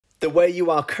The way you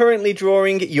are currently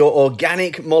drawing your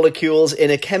organic molecules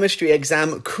in a chemistry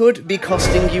exam could be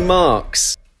costing you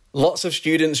marks. Lots of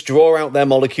students draw out their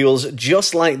molecules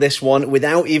just like this one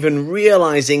without even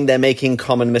realizing they're making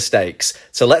common mistakes.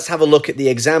 So let's have a look at the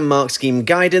exam mark scheme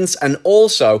guidance and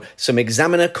also some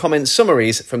examiner comment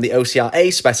summaries from the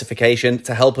OCR-A specification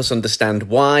to help us understand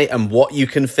why and what you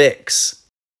can fix.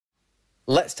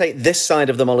 Let's take this side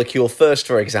of the molecule first,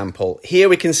 for example. Here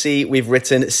we can see we've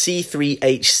written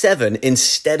C3H7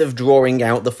 instead of drawing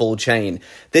out the full chain.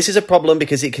 This is a problem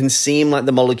because it can seem like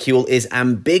the molecule is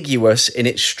ambiguous in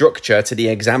its structure to the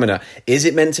examiner. Is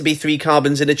it meant to be 3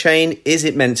 carbons in a chain? Is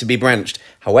it meant to be branched?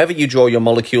 However you draw your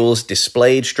molecules,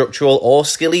 displayed, structural, or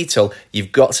skeletal,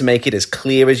 you've got to make it as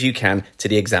clear as you can to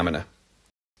the examiner.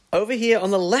 Over here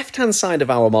on the left-hand side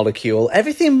of our molecule,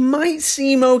 everything might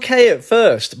seem okay at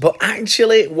first, but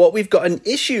actually what we've got an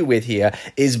issue with here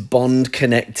is bond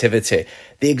connectivity.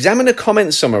 The examiner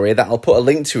comment summary that I'll put a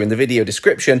link to in the video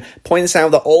description points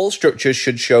out that all structures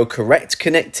should show correct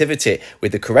connectivity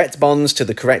with the correct bonds to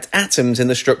the correct atoms in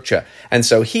the structure. And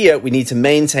so here we need to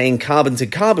maintain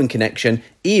carbon-to-carbon connection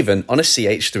even on a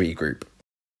CH3 group.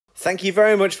 Thank you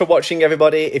very much for watching,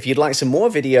 everybody. If you'd like some more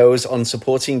videos on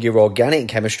supporting your organic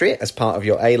chemistry as part of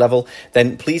your A-level,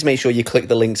 then please make sure you click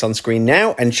the links on screen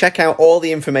now and check out all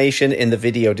the information in the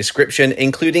video description,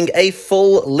 including a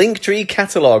full Linktree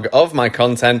catalogue of my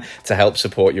content to help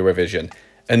support your revision.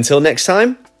 Until next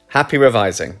time, happy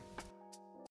revising.